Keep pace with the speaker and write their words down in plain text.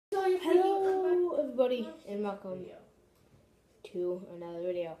everybody, and welcome to another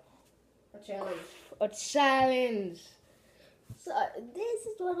video. A challenge. A challenge. So this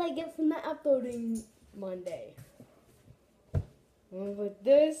is what I get for not uploading Monday. I'm gonna put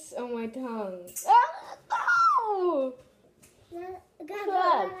this on my tongue. Oh no!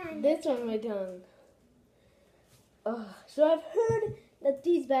 God, this on my tongue. So I've heard that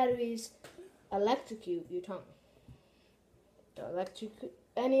these batteries electrocute your tongue. Don't electrocute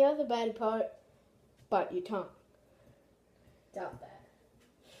any other body part but your tongue. Doubt that.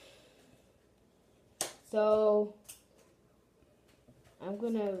 So I'm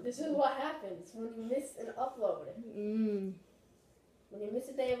gonna. This is what happens when you miss an upload. When you miss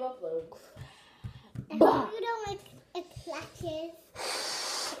a day of upload. I hope you don't like it clashes.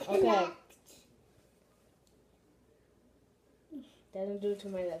 Okay. Doesn't do it to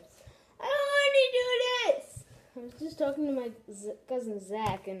my lips. I don't want to do this. I was just talking to my cousin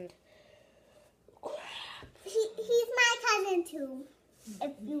Zach and. He's my cousin too.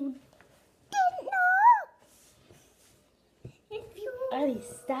 If you didn't know. If you Eddie,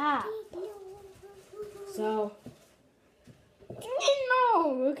 stop. didn't know. So. No.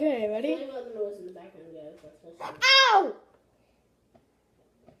 Okay, ready? Any other noise in the background, guys? Ow!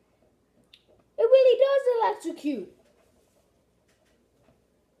 It really does electrocute.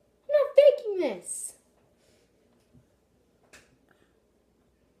 I'm not faking this.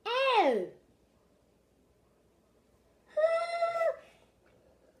 Ow!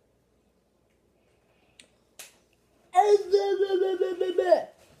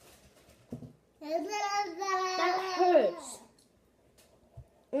 That hurts.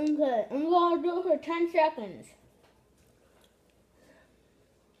 Okay, I'm gonna do it for 10 seconds.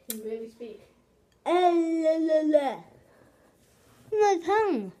 You can barely speak. My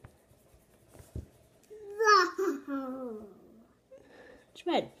tongue. It's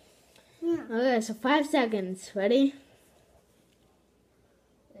red. Yeah. Okay, so 5 seconds. Ready?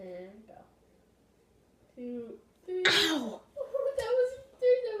 And go. 2, 3. Ow! That was 3.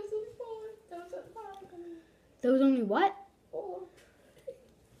 That was only 4. That was 5. There was only what? 4.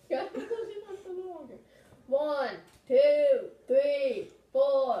 Yeah, not so longer. 1, 2, 3,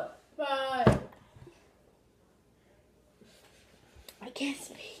 4, 5. I can't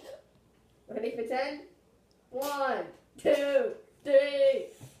speak. Ready for 10? 1, 2, 3,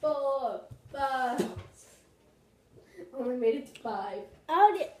 4, 5. Only made it to 5.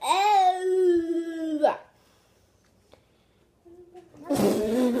 Ow!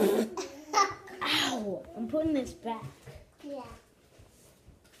 Ow! I'm putting this back. Yeah.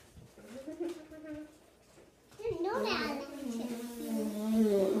 Didn't know that.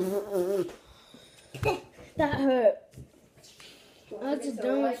 That hurt. Don't That's forget a to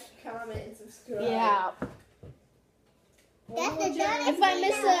dumb- like, comment, and subscribe. Yeah. That's the dumbest If I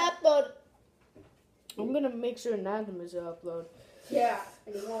miss thing the upload, I'm gonna make sure not to miss the upload. Yeah,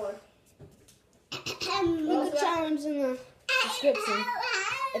 anymore. Put the challenge in the description.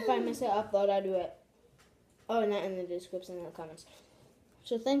 If I miss the upload, I'll do it. Oh, not in the description, in the comments.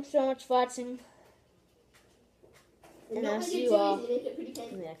 So thanks so much for watching. And I'll see you all in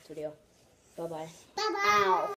the next video. Bye-bye. Bye-bye.